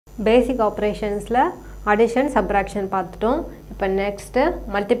Basic operationsல addition subtraction பார்த்துட்டோம். இப்போ next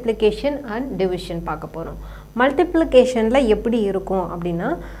multiplication and division பார்க்க போறோம். multiplicationல எப்படி இருக்கும் அப்படினா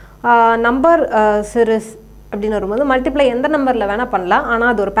number series அப்படின வரும்போது multiply எந்த நம்பர்ல வேணா பண்ணலாம். ஆனா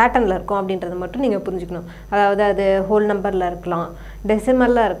அது ஒரு பேட்டர்ன்ல இருக்கும் அப்படின்றது மட்டும் நீங்க புரிஞ்சுக்கணும். அதாவது அது whole numberல இருக்கலாம்,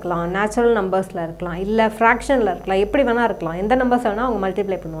 decimalல இருக்கலாம், natural numbersல இருக்கலாம், இல்ல fractionல இருக்கலாம், எப்படி வேணா இருக்கலாம். எந்த நம்பர்ஸ் வேணா அவங்க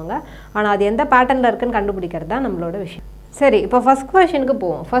மல்டிப்ளை பண்ணுவாங்க. ஆனா அது எந்த பேட்டர்ன்ல இருக்குன்னு கண்டுபிடிக்கிறது தான் நம்மளோட விஷயம். சரி, இப்போ ஃபர்ஸ்ட் क्वेश्चनக்கு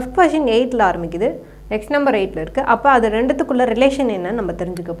போவோம். ஃபர்ஸ்ட் क्वेश्चन 8ல ஆரம்பிக்குது. நெக்ஸ்ட் நம்பர் 8ல இருக்கு. அப்ப அது ரெண்டுத்துக்குள்ள ரிலேஷன் என்னன்னு நம்ம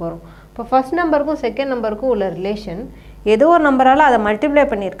தெரிஞ்சுக்க போறோம். இப்போ ஃபர்ஸ்ட் நம்பருக்கும் செகண்ட் நம்பருக்கும் உள்ள ரிலேஷன் ஏதோ ஒரு நம்பரால அதை மல்டிப்ளை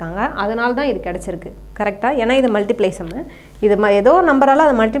பண்ணிருக்காங்க. அதனால தான் இது கிடைச்சிருக்கு. கரெக்ட்டா? ஏனா இது மல்டிப்ளை சம். இது ஏதோ ஒரு நம்பரால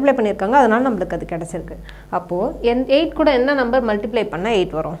அதை மல்டிப்ளை பண்ணிருக்காங்க. அதனால நமக்கு அது கிடைச்சிருக்கு. அப்போ 8 கூட என்ன நம்பர் மல்டிப்ளை பண்ணா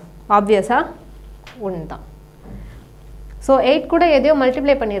 8 வரும்? ஆப்வியஸா 1 தான். சோ 8 கூட எதையோ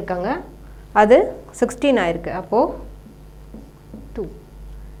மல்டிப்ளை பண்ணிருக்காங்க. அது 16 ஆயிருக்கு. அப்போ 2.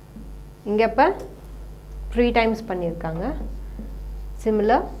 இங்க அப்ப 3 டைம்ஸ் பண்ணிருக்காங்க.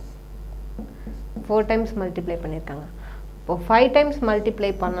 சிமிலர் 4 டைம்ஸ் மல்டிப்ளை பண்ணிருக்காங்க. இப்போ 5 டைம்ஸ் மல்டிப்ளை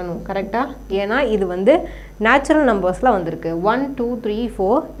பண்ணனும். கரெக்ட்டா? ஏனா இது வந்து நேச்சுரல் நம்பர்ஸ்ல வந்திருக்கு. 1 2 3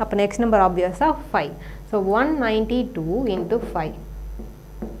 4. அப்ப நெக்ஸ்ட் நம்பர் ஆப்வியஸா 5. So 192 into 5.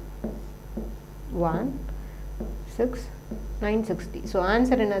 1 6 960. சோ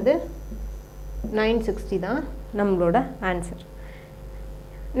ஆன்சர் என்னது? 960 தான் நம்மளோட ஆன்சர்.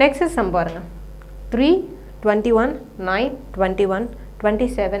 நெக்ஸ்ட் சம் பாருங்க. 3 21 9 21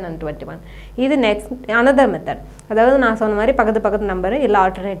 27 and 21. இது நெக்ஸ்ட் another method. அதாவது நான் சொன்ன மாதிரி பக்கத்து நம்பர் இல்ல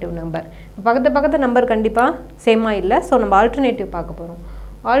ஆல்டர்னேட்டிவ் நம்பர். பக்கத்து நம்பர் கண்டிப்பா சேமா இல்ல. சோ நம்ம ஆல்டர்னேட்டிவ் பார்க்க போறோம்.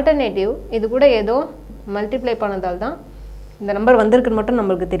 ஆல்டர்னேட்டிவ் இது கூட ஏதோ மல்டிப்ளை பண்ணதால தான் இந்த நம்பர் வந்திருக்குன்னு மட்டும்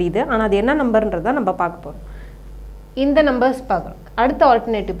நமக்கு தெரியுது. ஆனா அது என்ன நம்பர்ன்றதை நம்ம பார்க்க போறோம். இந்த நம்பர்ஸ் பார்க்கறோம். அடுத்த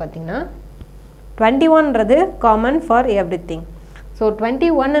ஆல்டர்னேட்டிவ் பாத்தீங்கன்னா 21ன்றது காமன் ஃபார் எவ்ரிதிங். சோ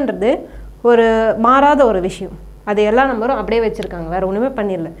 21ன்றது ஒரு மாறாத ஒரு விஷயம். அது எல்லா நம்பரும் அப்படியே வச்சிருக்காங்க. வேற ஒண்ணுமே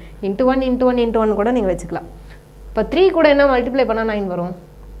பண்ணிரல. into 1 into 1 into 1 கூட நீங்க வெச்சுக்கலாம். இப்ப 3 கூட என்ன மல்டிப்ளை பண்ணா 9 வரும்?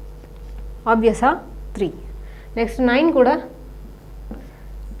 ஆப்வியஸா 3. நெக்ஸ்ட் 9 கூட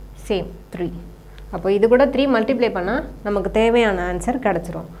சேம் 3. அப்ப இது கூட 3 மல்டிப்ளை பண்ணா நமக்கு தேவையான ஆன்சர்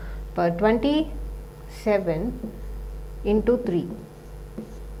கிடைச்சிரும். இப்ப 27 into 3.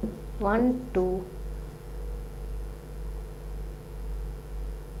 1 2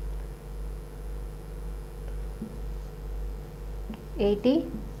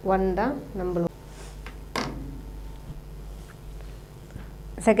 81 தான் நம்மளோட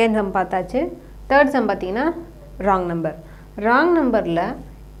செகண்ட் சம் பார்த்தாச்சு. தேர்ட் சம் பார்த்தீங்கன்னா ராங் நம்பர். ராங் நம்பர்ல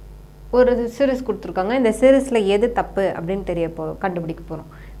ஒரு சீரிஸ் கொடுத்துருக்காங்க. இந்த சீரிஸ்ல எது தப்பு அப்படின்னு கண்டுபிடிக்க போறோம்.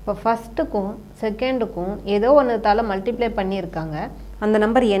 இப்போ ஃபர்ஸ்ட்டுக்கும் செகண்டுக்கும் ஏதோ ஒன்றுத்தால மல்டிப்ளை பண்ணியிருக்காங்க. அந்த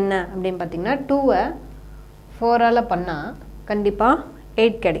நம்பர் என்ன அப்படின்னு பார்த்தீங்கன்னா 2வை 4ஆல் பண்ணால் கண்டிப்பாக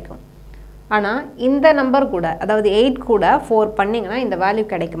 8 கிடைக்கும். ஆனால் இந்த நம்பர் கூட, அதாவது 8 கூட 4 பண்ணிங்கன்னா இந்த வேல்யூ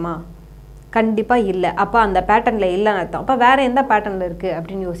கிடைக்குமா? கண்டிப்பாக இல்லை. அப்போ அந்த பேட்டர்னில் இல்லைன்னு அர்த்தம். அப்போ வேறு எந்த பேட்டர்னில் இருக்குது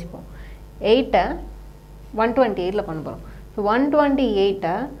அப்படின்னு யோசிப்போம். 8ஐ 128ல் பண்ண போகிறோம். ஸோ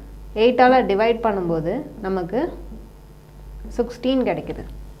 128ஐ 8ஆல் டிவைட் பண்ணும்போது நமக்கு 16 கிடைக்குது.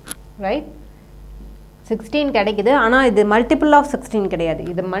 ரைட்? 16 கிடைக்குது. ஆனால் இது மல்டிபிள் ஆஃப் 16 கிடையாது.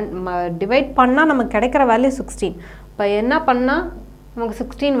 இது டிவைட் பண்ணால் நமக்கு கிடைக்கிற வேல்யூ 16. இப்போ என்ன பண்ணால் நமக்கு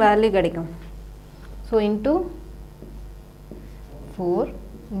 16 வேல்யூ கிடைக்கும்? So into 4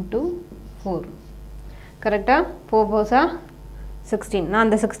 into 4. கரெக்டாக? 4 4 16. நான்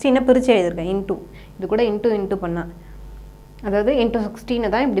அந்த 16ஐ பிரித்து எழுதியிருக்கேன். இன்ட்டு இது கூட இன்ட்டு பண்ணா, அதாவது இன்ட்டு 16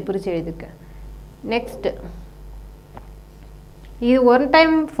 தான் இப்படி பிரித்து எழுதியிருக்கேன். நெக்ஸ்ட்டு இது 1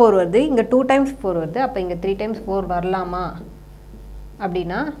 டைம் 4 வருது, இங்கே 2 டைம்ஸ் 4 வருது. அப்போ இங்கே 3 டைம்ஸ் 4 வரலாமா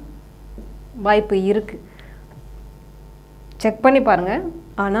அப்படின்னா வாய்ப்பு இருக்கு. செக் பண்ணி பாருங்க.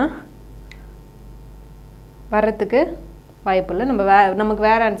 ஆனால் வர்றதுக்கு வாய்ப்பு இல்லை. நமக்கு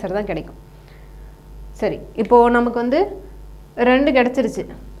வேற ஆன்சர் தான் கிடைக்கும். சரி, இப்போது நமக்கு வந்து 2 கிடைச்சிருச்சு.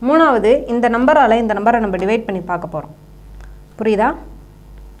 மூணாவது இந்த நம்பரால் இந்த நம்பரை நம்ம டிவைட் பண்ணி பார்க்க போகிறோம். புரியுதா?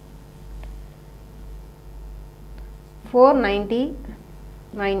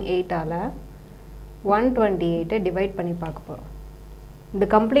 498ஆல் 128ஐ டிவைட் பண்ணி பார்க்க போகிறோம். இது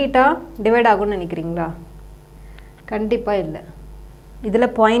கம்ப்ளீட்டாக டிவைட் ஆகும்னு நினைக்கிறீங்களா? கண்டிப்பாக இல்லை.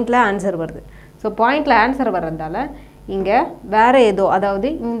 இதில் பாயிண்டில் ஆன்சர் வருது. ஸோ பாயிண்டில் ஆன்சர் வர்றதால இங்கே வேறு ஏதோ, அதாவது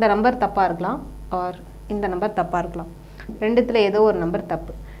இந்த நம்பர் தப்பாக இருக்கலாம் ஆர் இந்த நம்பர் தப்பாக இருக்கலாம். ரெண்டுத்தில் ஏதோ ஒரு நம்பர்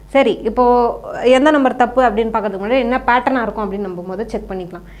தப்பு. சரி, இப்போது எந்த நம்பர் தப்பு அப்படின்னு பார்க்கறதுக்கு முன்னாடி என்ன பேட்டர்னாக இருக்கும் அப்படின்னு நம்ம முதல் செக்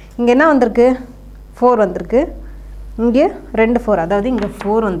பண்ணிக்கலாம். இங்கே என்ன வந்திருக்கு? 4 வந்திருக்கு. இங்கே 2 4, அதாவது இங்கே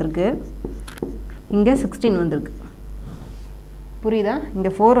 4 வந்திருக்கு, இங்கே 16 வந்திருக்கு. புரியுதா?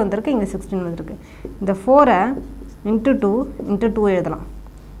 இங்கே 4 வந்திருக்கு, இங்கே 16 வந்திருக்கு. இந்த 4ஐ into 2 எழுதலாம்.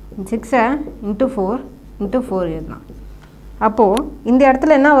 6 into 4 into 4 எழுதலாம். அப்போது இந்த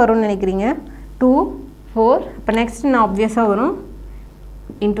இடத்துல என்ன வரும்னு நினைக்கிறீங்க? 2 4. இப்போ நெக்ஸ்ட் நான் ஆப்வியஸாக வரும்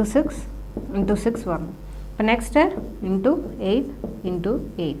into 6 வரணும். இப்போ நெக்ஸ்ட்டு into 8 into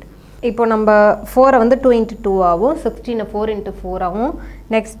 8. இப்போ நம்ம 4 வந்து 2 into 2 ஆகும், 16 4 into 4 ஆகும்.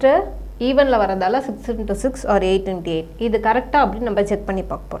 Next ஈவனில் வரதால 6 into 6 or 8 into 8. இது கரெக்டாக அப்படின்னு நம்ம செக் பண்ணி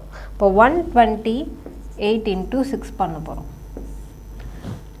பார்க்க போகிறோம். இப்போ 128 into 6 பண்ண போகிறோம்.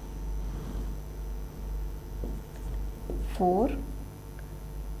 4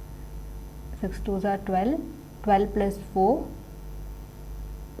 6 2s are 12, 12 plus 4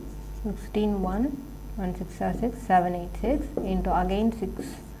 16 1 1 6 are 6 7 8 6 into again 6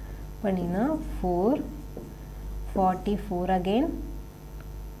 பண்ணினா 4 44 again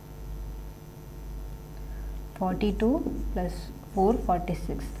 42 plus 4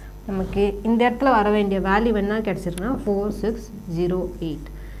 46. நமக்கு இந்த இடத்துல வர வேண்டிய வேல்யூ என்ன கிடைச்சிருக்குன்னா 4608.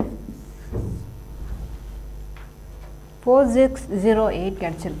 4608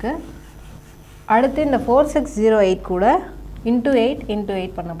 கிடைச்சிருக்கு. அடுத்து இந்த 4608 கூட into 8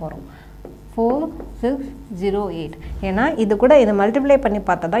 பண்ண போகிறோம். 4608. ஏன்னா இது கூட இதை மல்டிப்ளை பண்ணி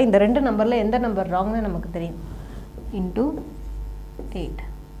பார்த்தா தான் இந்த ரெண்டு நம்பரில் எந்த நம்பர் ராங்னு நமக்கு தெரியும். into 8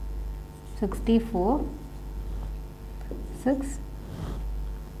 64 6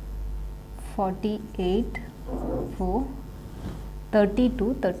 48 4 32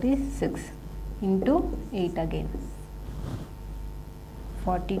 36 into 8 again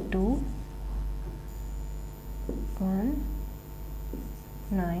 42 1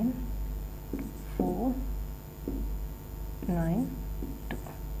 9 4 9 2.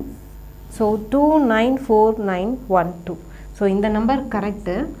 So 294912. So இந்த நம்பர்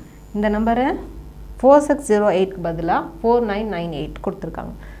கரெக்டு. இந்த நம்பரை 4608க்கு பதிலாக 4998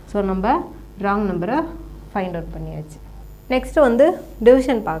 கொடுத்துருக்காங்க. ஸோ நம்ம ராங் நம்பரை ஃபைண்ட் அவுட் பண்ணியாச்சு. நெக்ஸ்ட்டு வந்து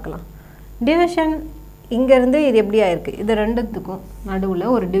டிவிஷன் பார்க்கலாம். டிவிஷன் இங்கேருந்து இது எப்படி ஆயிருக்கு? இது ரெண்டுத்துக்கும் நடுவில்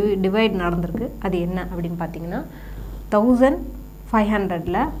ஒரு டிவைட் நடந்திருக்கு. அது என்ன அப்படின்னு பார்த்தீங்கன்னா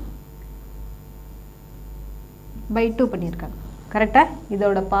 1500ல் by 2 பண்ணியிருக்காங்க. கரெக்டாக?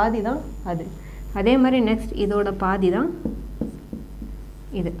 இதோட பாதி தான் அது. அதே மாதிரி நெக்ஸ்ட் இதோட பாதி தான்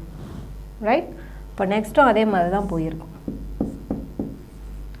இது. ரைட்? இப்போ நெக்ஸ்ட்டும் அதே மாதிரி தான் போயிருக்கும்.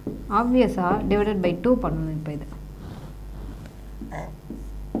 ஆப்வியஸாக டிவைடட் பை 2 பண்ணணும். இப்போ இது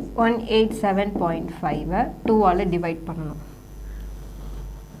 187.5 2ஆல் டிவைட் பண்ணணும்.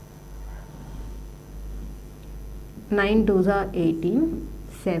 9 2s are 18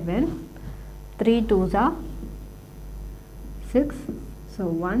 7 3 2s are 6 so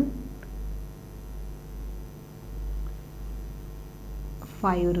 1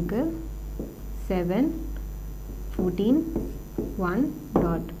 5 இருக்கு 7 14 1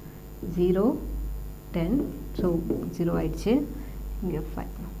 dot 0 10 so 0 ஆயிடுச்சு. இங்கே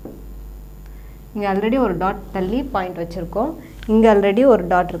 5 இங்கே ஆல்ரெடி ஒரு டாட் தள்ளி பாயிண்ட் வச்சுருக்கோம். இங்கே ஆல்ரெடி ஒரு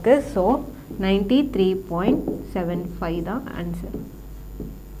டாட் இருக்குது. ஸோ 93.75 தான் ஆன்சர்.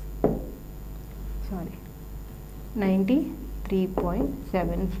 சாரி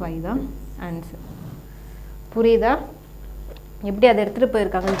 93.75 தான் ஆன்சர். புரியுதா? எப்படி அதை எடுத்துகிட்டு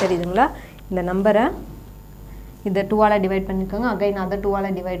போயிருக்காங்கன்னு தெரியுதுங்களா? இந்த நம்பரை இதை 2ஆல் டிவைட் பண்ணியிருக்காங்க. அகைன் அதை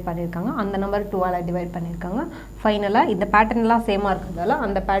 2ஆல் டிவைட் பண்ணியிருக்காங்க. அந்த நம்பர் 2ஆல் டிவைட் பண்ணியிருக்காங்க. ஃபைனலாக இந்த பேட்டர்ன்லாம் சேமாக இருக்கிறதால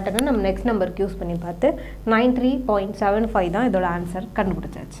அந்த பேட்டர்னை நம்ம நெக்ஸ்ட் நம்பருக்கு யூஸ் பண்ணி பார்த்து 93.75 தான் இதோட ஆன்சர்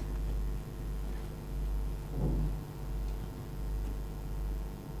கண்டுபிடிச்சாச்சு.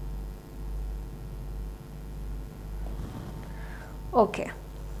 ஓகே,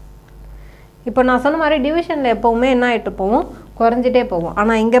 இப்போ நான் சொன்ன மாதிரி டிவிஷனில் எப்போவுமே என்ன ஆகிட்டு போவோம்? குறைஞ்சிட்டே போவோம்.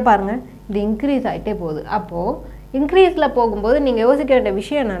 ஆனால் இங்கே பாருங்கள், இது இன்க்ரீஸ் ஆகிட்டே போகுது. அப்போது இன்க்ரீஸில் போகும்போது நீங்கள் யோசிக்க வேண்டிய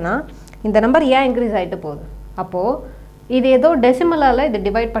விஷயம் என்னென்னா, இந்த நம்பர் ஏன் இன்க்ரீஸ் ஆகிட்டு போகுது? அப்போது இது ஏதோ டெசிமலால் இது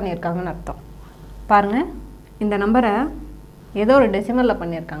டிவைட் பண்ணியிருக்காங்கன்னு அர்த்தம். பாருங்கள், இந்த நம்பரை ஏதோ ஒரு டெசிமலில்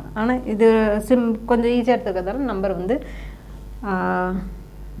பண்ணியிருக்காங்க. ஆனால் இது கொஞ்சம் ஈஸியாக எடுத்துக்கிறதால நம்பர் வந்து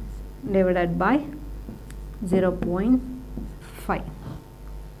divided by 0.5.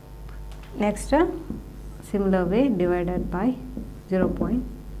 Next similar way divided by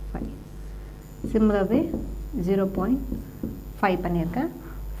 0.5. similar way 0.5 பண்ணியிருக்கேன்.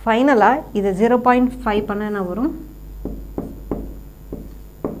 ஃபைனலாக இது 0.5 பண்ண என்ன வரும்?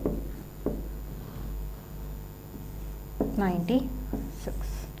 96.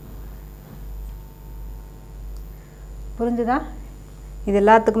 புரிஞ்சுதா? இது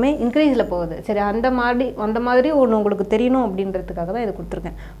எல்லாத்துக்குமே இன்க்ரீஸில் போகுது. சரி, அந்த மாதிரி ஒன்று உங்களுக்கு தெரியணும் அப்படின்றதுக்காக தான் இது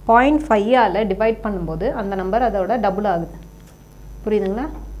கொடுத்துருக்கேன். 0.5ஆல் டிவைட் பண்ணும்போது அந்த நம்பர் அதோட டபுள் ஆகுது. புரியுதுங்களா?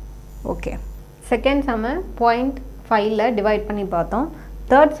 ஓகே, செகண்ட் சம்மை 0.5ல் டிவைட் பண்ணி பார்த்தோம்.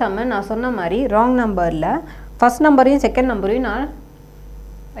 தேர்ட் சம்மை நான் சொன்ன மாதிரி ராங் நம்பரில் ஃபஸ்ட் நம்பரையும் செகண்ட் நம்பரையும் நான்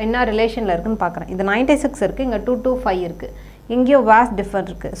என்ன ரிலேஷனில் இருக்குன்னு பார்க்குறேன். இது 96 இருக்குது, இங்கே 225 இருக்குது, எங்கேயோ வாஸ்ட் டிஃபர்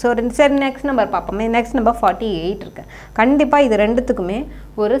இருக்குது. ஸோ சரி நெக்ஸ்ட் நம்பர் பார்ப்போமே. நெக்ஸ்ட் நம்பர் 48 இருக்குது. கண்டிப்பாக இது ரெண்டுத்துக்குமே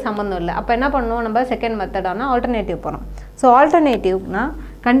ஒரு சம்மந்தம் இல்லை. அப்போ என்ன பண்ணணும், நம்ம செகண்ட் மெத்தடான ஆல்டர்னேட்டிவ் போகிறோம். ஸோ ஆல்டர்னேட்டிவ்னா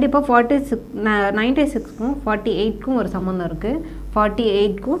கண்டிப்பாக 96க்கும் 48க்கும் ஒரு சம்மந்தம் இருக்குது,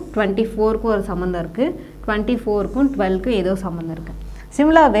 48க்கும் 24க்கும் ஒரு சம்மந்தம் இருக்குது, 24க்கும் 12க்கும் ஏதோ சம்மந்தம் இருக்குது.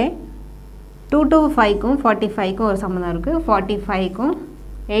 சிமிலராகவே 225க்கும் 45க்கும் ஒரு சம்மந்தம் இருக்குது, 45க்கும்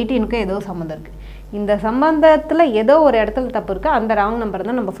 18க்கும் ஏதோ சம்மந்தம் இருக்குது. இந்த சம்பந்தத்தில் ஏதோ ஒரு இடத்துல தப்பு இருக்குது, அந்த ராங் நம்பர்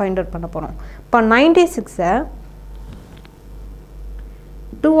தான் நம்ம ஃபைண்ட் அவுட் பண்ண போகிறோம். இப்போ 96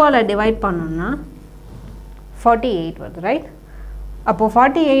 2ஆல் டிவைட் பண்ணோம்னா 48 வருது, ரைட்? அப்போது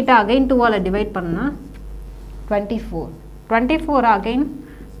 48 அகைன் 2ஆல் டிவைட் பண்ணால் 24 அகைன்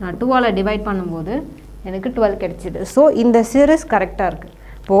நான் 2ஆல் டிவைட் பண்ணும்போது எனக்கு 12 கிடைச்சிது. ஸோ இந்த சீரிஸ் கரெக்டாக இருக்குது.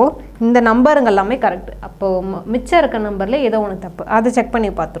 இப்போது இந்த நம்பருங்க எல்லாமே கரெக்டு. அப்போது மிச்சம் இருக்க நம்பரில் ஏதோ ஒன்று தப்பு, அதை செக் பண்ணி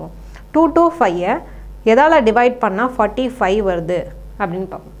பார்த்துருவோம். 225 எதால் டிவைட் பண்ணால் 45 வருது அப்படின்னு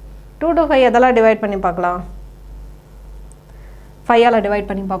பார்ப்போம். 225 எதால் டிவைட் பண்ணி பார்க்கலாம்? 5ஆல் டிவைட்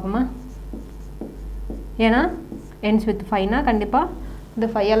பண்ணி பார்ப்போமா? ஏன்னா ends with 5னா கண்டிப்பாக இது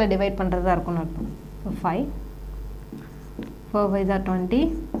 5ஆல் டிவைட் பண்ணுறதா இருக்கும்னு அர்த்தம். 5 4 5s are 20,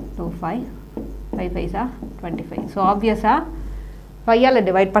 2 5 5 5s are 25. So ஆப்வியஸாக 5ஆல்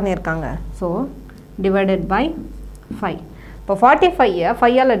டிவைட் பண்ணியிருக்காங்க. So divided by 5. இப்போ 45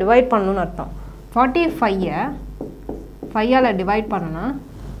 5ஆல் டிவைட் பண்ணணும்னு அர்த்தம். 45 5ஆல் டிவைட் பண்ணனா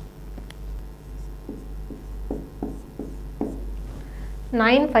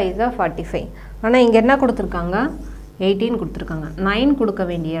 9 5s are 45. ஆனால் இங்கே என்ன கொடுத்துருக்காங்க? 18 கொடுத்துருக்காங்க. 9 கொடுக்க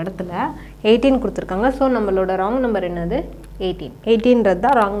வேண்டிய இடத்துல 18 கொடுத்துருக்காங்க. ஸோ நம்மளோட ராங் நம்பர் என்னது? 18ன்றது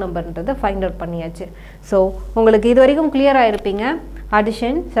தான் ராங் நம்பர்ன்றதை ஃபைண்ட் அவுட் பண்ணியாச்சு. ஸோ உங்களுக்கு இது வரைக்கும் கிளியராக இருப்பீங்க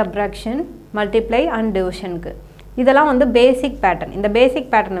அடிஷன், சப்ராக்ஷன், மல்டிப்ளை அண்ட் டிவிஷனுக்கு. இதெல்லாம் வந்து பேசிக் பேட்டர்ன். இந்த பேசிக்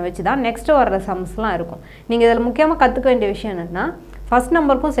பேட்டர்னை வச்சு தான் நெக்ஸ்ட்டு வர்ற சம்ஸ்லாம் இருக்கும். நீங்கள் இதில் முக்கியமாக கற்றுக்க வேண்டிய விஷயம் என்னென்னா, ஃபஸ்ட்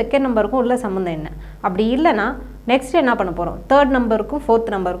நம்பருக்கும் செகண்ட் நம்பருக்கும் உள்ள சம்மந்தம் என்ன. அப்படி இல்லைனா நெக்ஸ்ட் என்ன பண்ண போகிறோம், தேர்ட் நம்பருக்கும்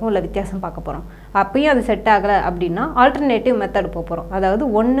ஃபோர்த் நம்பருக்கும் உள்ள வித்தியாசம் பார்க்க போகிறோம். அப்பயும் அது செட் ஆகலை அப்படின்னா ஆல்டர்னேட்டிவ் மெத்தட் போக போகிறோம். அதாவது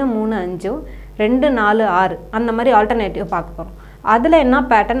 1 3 5 2 4 6 அந்த மாதிரி ஆல்டர்னேட்டிவ் பார்க்க போகிறோம். அதில் என்ன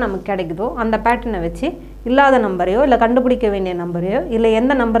பேட்டர்ன் நமக்கு கிடைக்குதோ அந்த பேட்டர்னை வச்சு இல்லாத நம்பரையோ இல்லை கண்டுபிடிக்க வேண்டிய நம்பரையோ இல்லை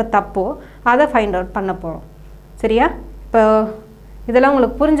எந்த நம்பர் தப்போ அதை ஃபைண்ட் அவுட் பண்ண போகிறோம். சரியா? இப்போ இதெல்லாம்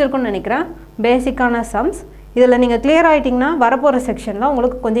உங்களுக்கு புரிஞ்சிருக்கும்னு நினைக்கிறேன். பேசிக்கான சம்ஸ் இதில் நீங்கள் கிளியர் ஆகிட்டிங்கன்னா வரப்போகிற செக்ஷனில்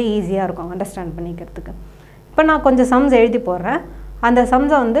உங்களுக்கு கொஞ்சம் ஈஸியாக இருக்கும் அண்டர்ஸ்டாண்ட் பண்ணிக்கிறதுக்கு. இப்போ நான் கொஞ்சம் சம்ஸ் எழுதி போடுறேன். அந்த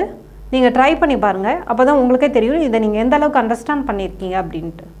சம்ஸை வந்து நீங்கள் ட்ரை பண்ணி பாருங்கள். அப்போ தான் உங்களுக்கே தெரியும் இதை நீங்கள் எந்த அளவுக்கு அண்டர்ஸ்டாண்ட் பண்ணியிருக்கீங்க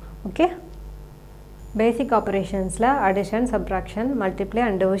அப்படின்ட்டு. Okay, basic ஆப்ரேஷன்ஸில் addition, subtraction, multiply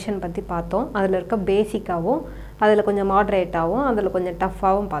and division பற்றி பார்த்தோம். அதில் இருக்க பேசிக்காகவும் அதில் கொஞ்சம் மாட்ரேட்டாகவும் அதில் கொஞ்சம்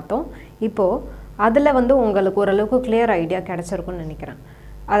டஃப்பாகவும் பார்த்தோம். இப்போது அதில் வந்து உங்களுக்கு ஓரளவுக்கு கிளியர் ஐடியா கிடச்சிருக்குன்னு நினைக்கிறேன்.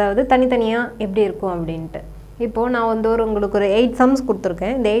 அதாவது தனித்தனியாக எப்படி இருக்கும் அப்படின்ட்டு. இப்போது நான் வந்து உங்களுக்கு ஒரு 8 சம்ஸ்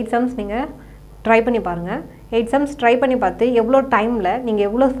கொடுத்துருக்கேன். இந்த 8 சம்ஸ் நீங்கள் ட்ரை பண்ணி பாருங்கள். 8 சம்ஸ் ட்ரை பண்ணி பார்த்து எவ்வளோ டைமில் நீங்கள்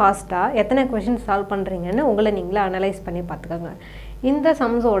எவ்வளோ ஃபாஸ்ட்டாக எத்தனை கொஷின் சால்வ் பண்ணுறீங்கன்னு உங்களை நீங்களே அனலைஸ் பண்ணி பார்த்துக்கோங்க. இந்த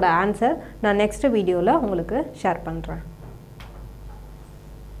சம்ஸோட ஆன்சர் நான் நெக்ஸ்ட் வீடியோவில் உங்களுக்கு ஷேர் பண்ணுறேன்.